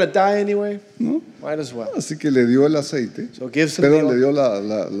 well, we're going to die anyway. ¿no? Might as well. Así que le dio el aceite, So gives him perdón, the le oil.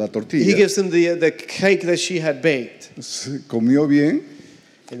 dio la He tortilla, gives him the cake that she had baked. se comió bien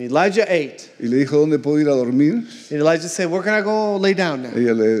And Elijah ate. y le dijo, ¿dónde puedo ir a dormir? And Elijah said, we're going to go lay down now.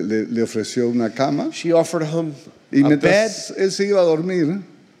 Ella le ofreció una cama She offered him y a bed. mientras él se iba a dormir,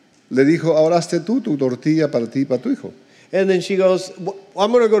 le dijo, ahora hazte tú tu tortilla para ti y para tu hijo. And then she goes, well,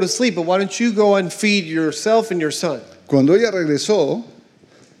 I'm going to go to sleep, but why don't you go and feed yourself and your son? Cuando ella regresó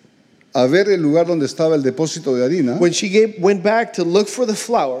a ver el lugar donde estaba el depósito de harina, When she went back to look for the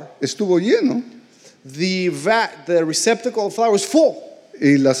flour, estuvo lleno the receptacle of flour was full.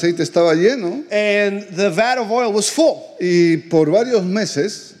 y el aceite estaba lleno And the vat of oil was full. y por varios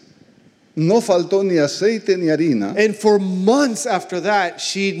meses no faltó ni aceite ni harina And for months after that,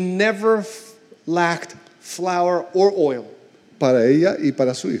 she never lacked flour or oil. para ella y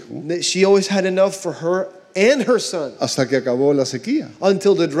para su hijo, She always had enough for her and her son hasta que acabó la sequía.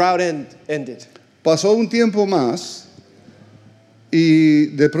 until the drought ended. Pasó un tiempo más y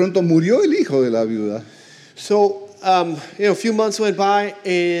de pronto murió el hijo de la viuda. So, a few months went by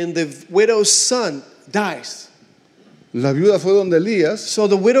and the widow's son dies. La viuda fue donde Elías So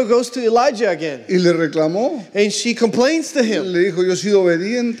the widow goes to Elijah again y le reclamó. and she complains to him. Le dijo, yo he sido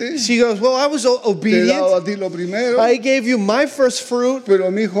obediente, She goes, well, I was te he dado obedient. a ti lo primero, I gave you my first fruit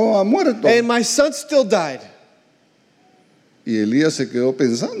pero mi hijo ha muerto. and my son still died. Y Elías se quedó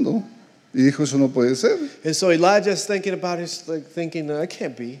pensando y dijo, eso no puede ser. And so Elijah's thinking about it, thinking, no, it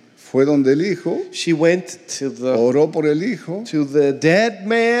can't be. Fue donde el hijo, She went to oró por el hijo the dead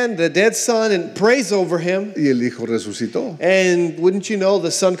man, the dead son, and prays over him. y el hijo resucitó. And wouldn't you know,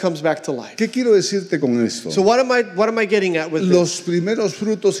 the son comes back to life. ¿Qué quiero decirte con esto? So what am I getting at with this? Los primeros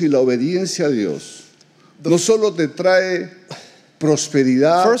frutos y la obediencia a Dios no solo te trae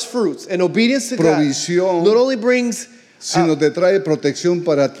prosperidad, First fruits and obedience to provisión, God not only brings sino te trae protección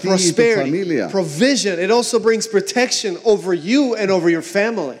para ti y tu prosperity, familia. provision, it also brings protection over you and over your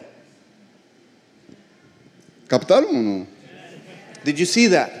family. ¿Captaron o no? Did you see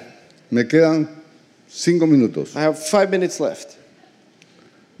that? Me quedan 5 minutos. I have 5 minutes left.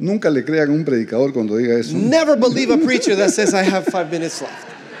 Nunca le crean a un predicador cuando diga eso. Never believe a preacher that says I have 5 minutes left.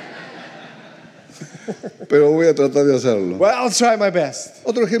 Pero voy a tratar de hacerlo. Well, I'll try my best.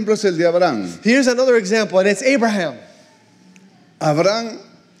 Otro ejemplo es el de Abraham. Here's another example, and it's Abraham. Abraham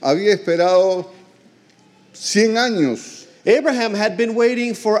había esperado 100 años Abraham had been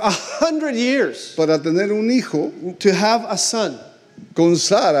waiting for 100 years para tener un hijo to have a son con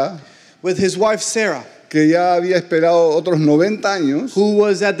Sara, with his wife Sarah, que ya había esperado otros 90 años, who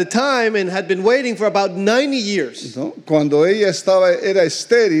was at the time and had been waiting for about 90 years. ¿no? Cuando ella era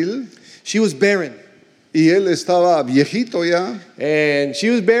estéril She was barren. y él estaba viejito ya, And she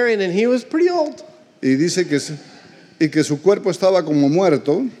was barren and he was pretty old. y dice que su cuerpo estaba como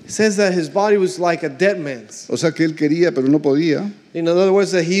muerto, It says that his body was like a dead man's. o sea que él quería pero no podía. In other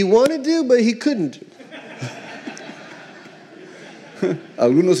words, that he wanted to, but he couldn't.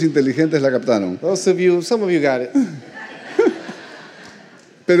 Algunos inteligentes la captaron. Some of you got it.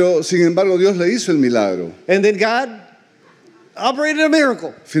 Pero sin embargo Dios le hizo el milagro. And then God operated a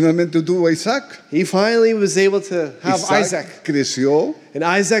miracle. Finalmente tuvo a Isaac. He finally was able to have Isaac. Creció. And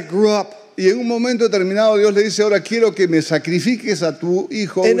Isaac grew up. Y en un momento determinado Dios le dice, ahora quiero que me sacrifiques a tu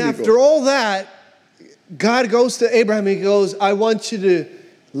hijo And único. after all that, God goes to Abraham. He goes, I want you to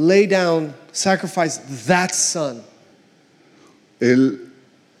lay down, sacrifice that son. Él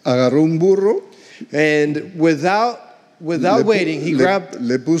agarró un burro, And without waiting, he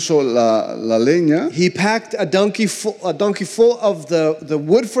le puso la leña, he packed a donkey full of the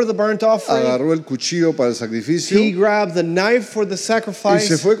wood for the burnt offering. agarró el cuchillo para el sacrificio He grabbed the knife for the y se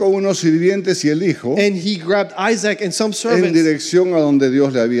sacrifice. fue con unos sirvientes y el hijo And he grabbed Isaac and some en servants. dirección a donde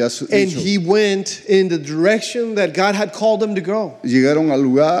Dios le había And dicho. he went in the direction that God had called him to go. Llegaron al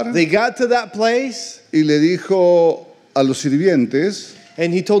lugar They got to that place, y le dijo a los sirvientes,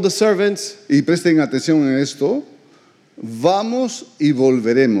 and he told the servants, y presten atención en esto, vamos y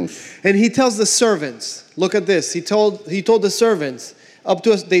volveremos. and he tells the servants, look at this. He told the servants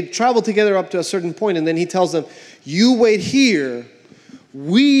they traveled together up to a certain point, and then he tells them, you wait here.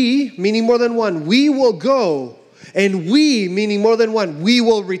 We, meaning more than one, we will go, and we, meaning more than one, we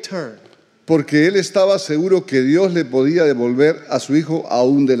will return. Porque él estaba seguro que Dios le podía devolver a su hijo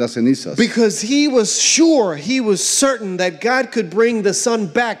aún de las cenizas. Because he was sure, he was certain that God could bring the son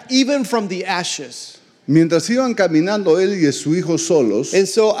back even from the ashes. Mientras iban caminando él y su hijo solos, And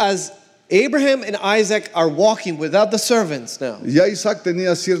so as Abraham and Isaac are walking without the servants now. ya Isaac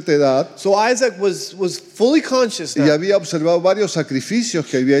tenía cierta edad So Isaac was fully conscious y now. había observado varios sacrificios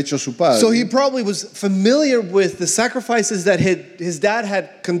que había hecho su padre. So he probably was familiar with the sacrifices that his dad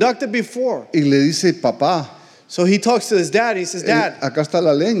had conducted before. Y le dice, papá, So he talks to his dad. He says, Dad, acá está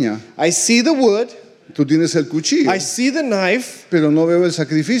la leña, I see the wood, tú tienes el cuchillo, I see the knife, pero no veo el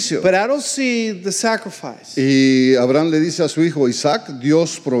sacrificio. but I don't see the sacrifice. Y Abraham le dice a su hijo Isaac,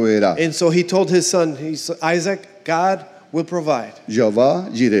 Dios proveerá. And so he told his son, Isaac, God will provide. Jehová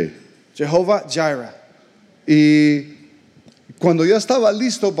Jireh. Jehovah Jireh. Y cuando ya estaba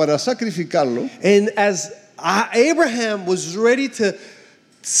listo para sacrificarlo, And as Abraham was ready to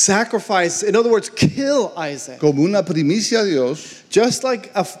sacrifice, in other words, kill Isaac, como una primicia a Dios, just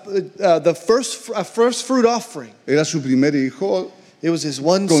like the first fruit offering, era su primer hijo, It was his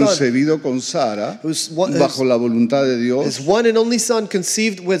one son. concebido con Sara, It was one- bajo la voluntad de His Dios, one and only son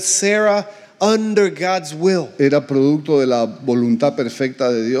conceived with Sarah under God's will. era producto de la voluntad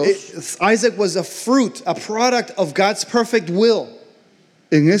perfecta de Dios. Isaac was a fruit, a product of God's perfect will.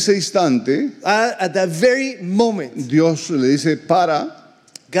 En ese instante, At that very moment, Dios le dice, para,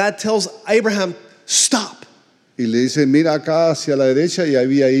 God tells Abraham, stop. y le dice, mira acá hacia la derecha, y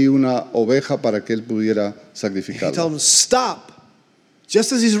había ahí una oveja para que él pudiera He sacrificarla. tells him, stop.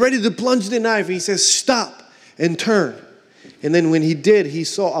 Just as he's ready to plunge the knife, he says, stop and turn. And then when he did, he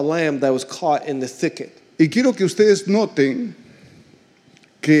saw a lamb that was caught in the thicket. Y quiero que ustedes noten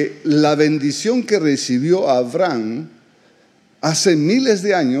que la bendición que recibió Abraham hace miles de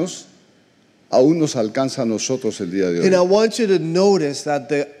años aún nos alcanza a nosotros el día de And I hoy. want you to notice that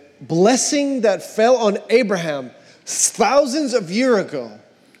the blessing that fell on Abraham thousands of years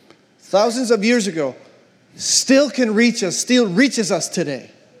ago, still can reach us, still reaches us today.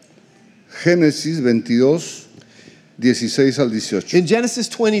 Génesis 22, 16 al 18. In Genesis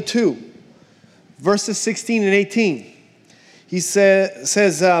 22, verses 16 and 18, he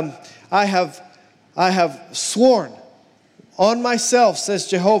says, I have sworn on myself, says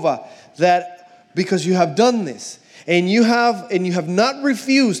Jehovah, that because you have done this, and you have not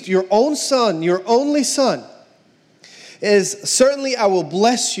refused your own son, your only son, is certainly I will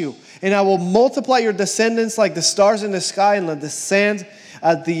bless you, and I will multiply your descendants like the stars in the sky and like the sand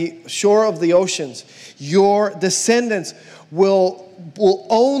at the shore of the oceans. Your descendants will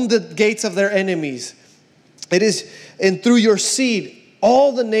own the gates of their enemies. And through your seed,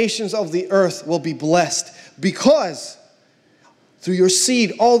 all the nations of the earth will be blessed, because through your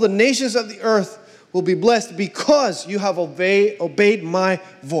seed, all the nations of the earth will be blessed, because you have obeyed my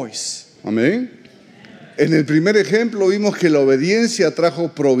voice. Amén. En el primer ejemplo vimos que la obediencia trajo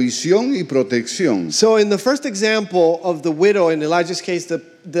provisión y protección. So in the first example of the widow in Elijah's case,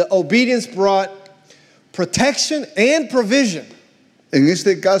 the obedience brought protection and provision. En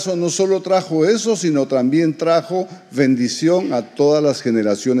este caso no solo trajo eso, sino también trajo bendición a todas las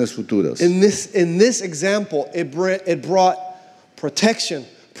generaciones futuras. In this example, it brought protection,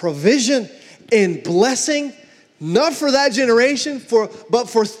 provision, and blessing, not for that generation, but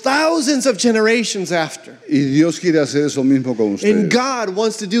for thousands of generations after. Y Dios quiere hacer eso mismo con And ustedes. God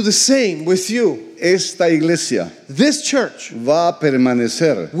wants to do the same with you. Esta iglesia This church va a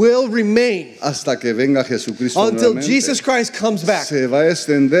permanecer will remain hasta que venga Jesucristo until nuevamente. Jesus Christ comes back. Se va a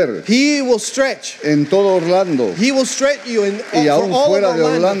extender He will stretch. en todo Orlando He will stretch you y for aún all of fuera de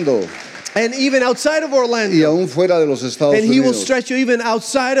Orlando, Orlando and even outside of y Orlando. aún fuera de los Estados And He will Unidos. stretch you even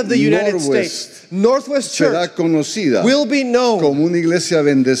outside of the United Northwest States. Northwest Será Church conocida will be known como una iglesia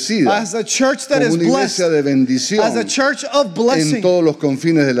bendecida, as a church that como is una iglesia blessed, de bendición as a church of en blessing todos los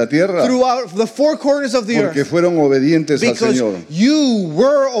confines de la tierra, throughout the four corners of the porque earth, fueron obedientes al because Señor. you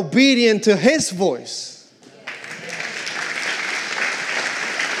were obedient to His voice.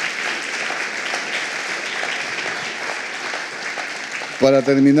 Para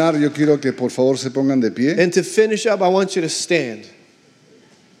terminar, yo quiero que por favor se pongan de pie And to finish up, I want you to stand.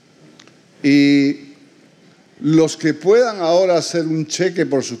 y los que puedan ahora hacer un cheque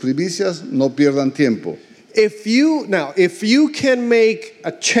por sus primicias, no pierdan tiempo. If you can make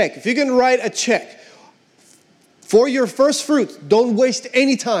a check, if you can write a check for your first fruits, don't waste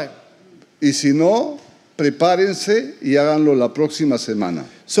any time. Y si no, prepárense y háganlo la próxima semana.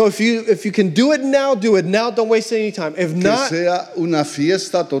 So if you can do it now, do it now. Don't waste any time. If Que not, sea una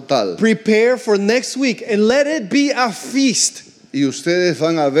fiesta total. prepare for next week and let it be a feast. Y ustedes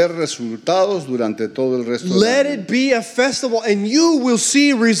van a ver resultados durante todo el resto del Let año. it be a festival, and you will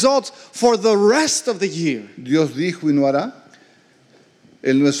see results for the rest of the year. Dios dijo y no hará.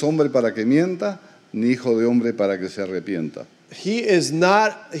 Él no es hombre para que mienta, ni hijo de hombre para que se arrepienta. He's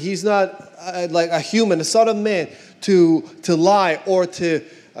not like a human, a son of man, to lie or to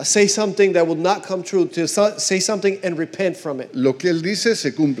say something that will not come true, to say something and repent from it. Lo que Él dice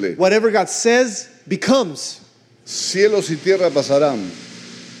se cumple. Whatever God says becomes. Cielos y tierra pasarán,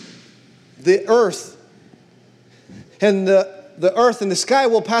 The earth and the earth and the sky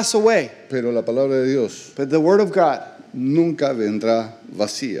will pass away, pero la palabra de Dios but the word of God nunca vendrá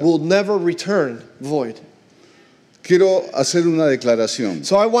vacía. will never return void. Quiero hacer una declaración,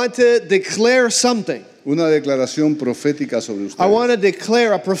 So I want to declare something. una declaración profética sobre I want ustedes. to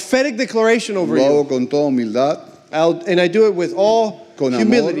declare a prophetic declaration over Lo hago you. con toda humildad, And I do it with all Con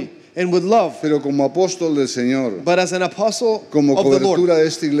humility and with love. pero como apóstol del Señor, But as an apostle como of the Lord, cobertura de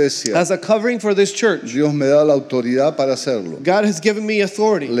esta iglesia, as a covering for this church, Dios me da la autoridad para hacerlo. God has given me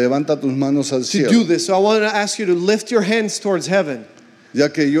authority Levanta tus manos al to cielo, do this. So I want to ask you to lift your hands towards heaven. ya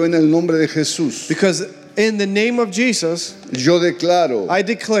que yo en el nombre de Jesús Because In the name of Jesus, yo declaro I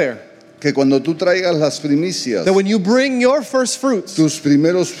declare que cuando tú traigas las primicias, that when you bring your first fruits, tus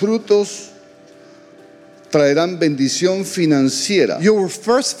primeros frutos traerán bendición financiera. your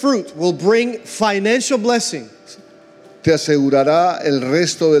first fruit will bring financial blessing Te asegurará el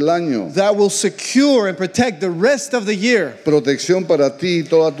resto del año. that will secure and protect the rest of the year. Protección para ti y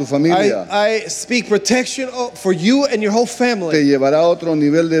toda tu familia. I speak protection for you and your whole Te family. llevará a otro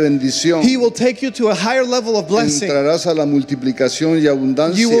nivel de bendición. He will take you to a higher level of blessing. Entrarás a la multiplicación y You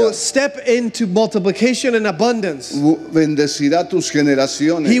abundancia. will step into multiplication and abundance. Bendecirá tus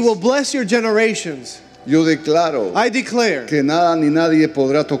generaciones. He will bless your generations. Yo declaro I declare que nada ni nadie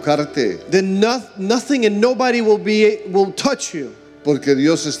podrá tocarte, that nothing and nobody will touch you, porque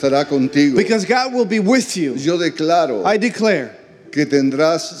Dios estará contigo. because God will be with you. Yo declaro I declare, que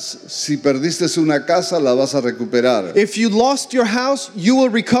tendrás, si perdiste una casa, la vas a recuperar. if you lost your house, you will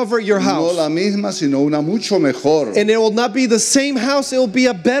recover your No house. la misma, sino una mucho mejor. And it will not be the same house, it will be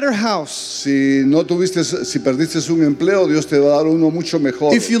a better house. Si perdiste un empleo, Dios te va a dar uno mucho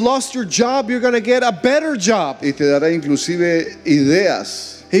mejor. If you lost your job, you're going to get a better job. Y te dará inclusive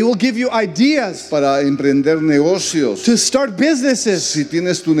ideas He will give you ideas para emprender negocios. to start businesses. Si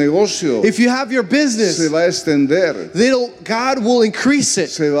tienes tu negocio, If you have your se business, va a extender, God will increase it.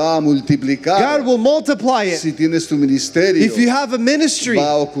 se va a multiplicar. God will multiply it. Si tienes tu ministerio, If you have a ministry,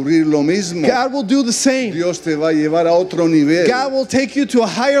 va a ocurrir lo mismo. God will do the same. Dios te va a llevar a otro nivel God will take you to a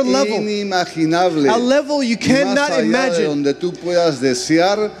higher level, inimaginable, a level you más cannot allá de imagine, donde tú puedas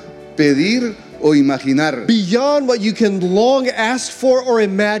desear, pedir o imaginar. beyond what you can long ask for or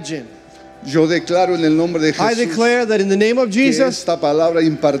imagine. Yo declaro en el nombre de I Jesús declare that in the name of que Jesus, esta palabra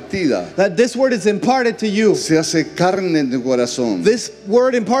impartida that this word is imparted to you. se hace carne en tu corazón, This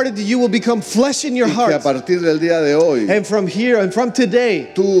word imparted to you will become flesh in your y que a heart. partir del día de hoy And from here and from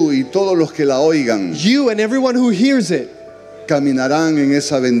today, tú y todos los que la oigan you and everyone who hears it caminarán en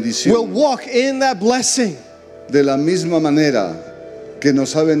esa will bendición walk in that blessing de la misma manera que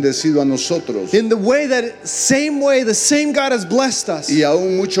nos ha bendecido a nosotros, in the way that the same God has blessed us. y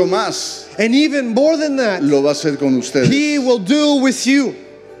aún mucho más And even more than that, lo va a hacer con ustedes. He will do with you.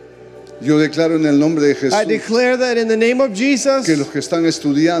 Yo declaro en el nombre de Jesús I declare that in the name of Jesus, que los que están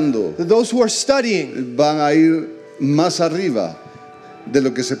estudiando that those who are studying van a ir más arriba de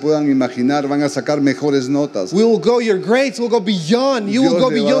lo que se puedan imaginar, van a sacar mejores notas. will go, your grades will go beyond. You will Dios go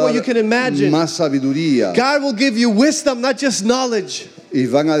le va a beyond what dar you can imagine. más sabiduría God will give you wisdom, not just knowledge. y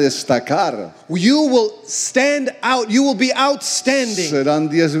van a destacar. You will stand out. You will be outstanding. Serán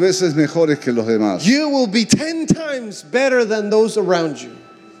 10 veces mejores que los demás. You will be 10 times better than those around you.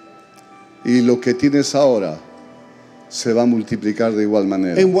 Y lo que tienes ahora se va a multiplicar de igual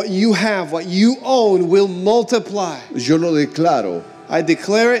manera. And what you have, what you own, will multiply. Yo lo declaro I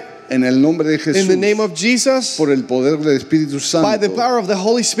declare it en el nombre de Jesús, in the name of Jesus, por el poder del Espíritu by the Santo power of the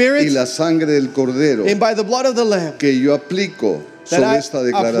Holy y Spirit, la sangre del Cordero, and by the blood of the Lamb, que yo aplico that sobre I esta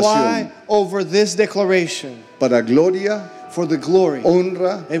apply declaración over this declaration para gloria, for the glory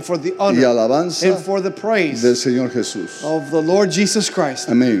honra and for the y honor alabanza and for the praise del Señor Jesús. of the Lord Jesus Christ.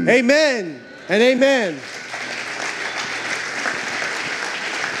 Amén. Amen and amen.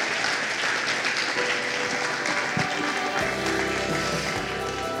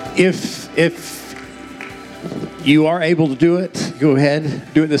 If you are able to do it, go ahead,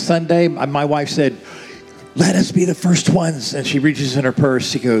 do it this Sunday. My wife said, let us be the first ones. And she reaches in her purse.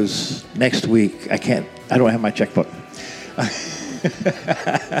 She goes, next week, I don't have my checkbook.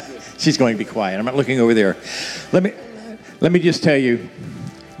 She's going to be quiet. I'm not looking over there. Let me just tell you,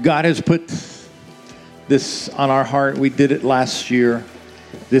 God has put this on our heart. We did it last year.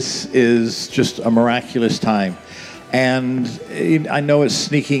 This is just a miraculous time. And I know it's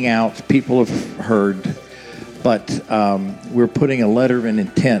sneaking out. People have heard. But we're putting a letter of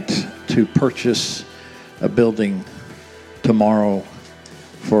intent to purchase a building tomorrow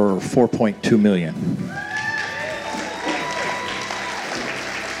for $4.2 million.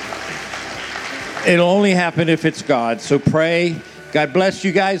 It'll only happen if it's God. So pray. God bless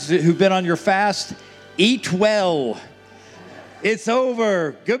you guys who've been on your fast. Eat well. It's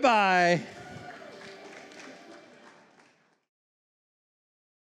over. Goodbye.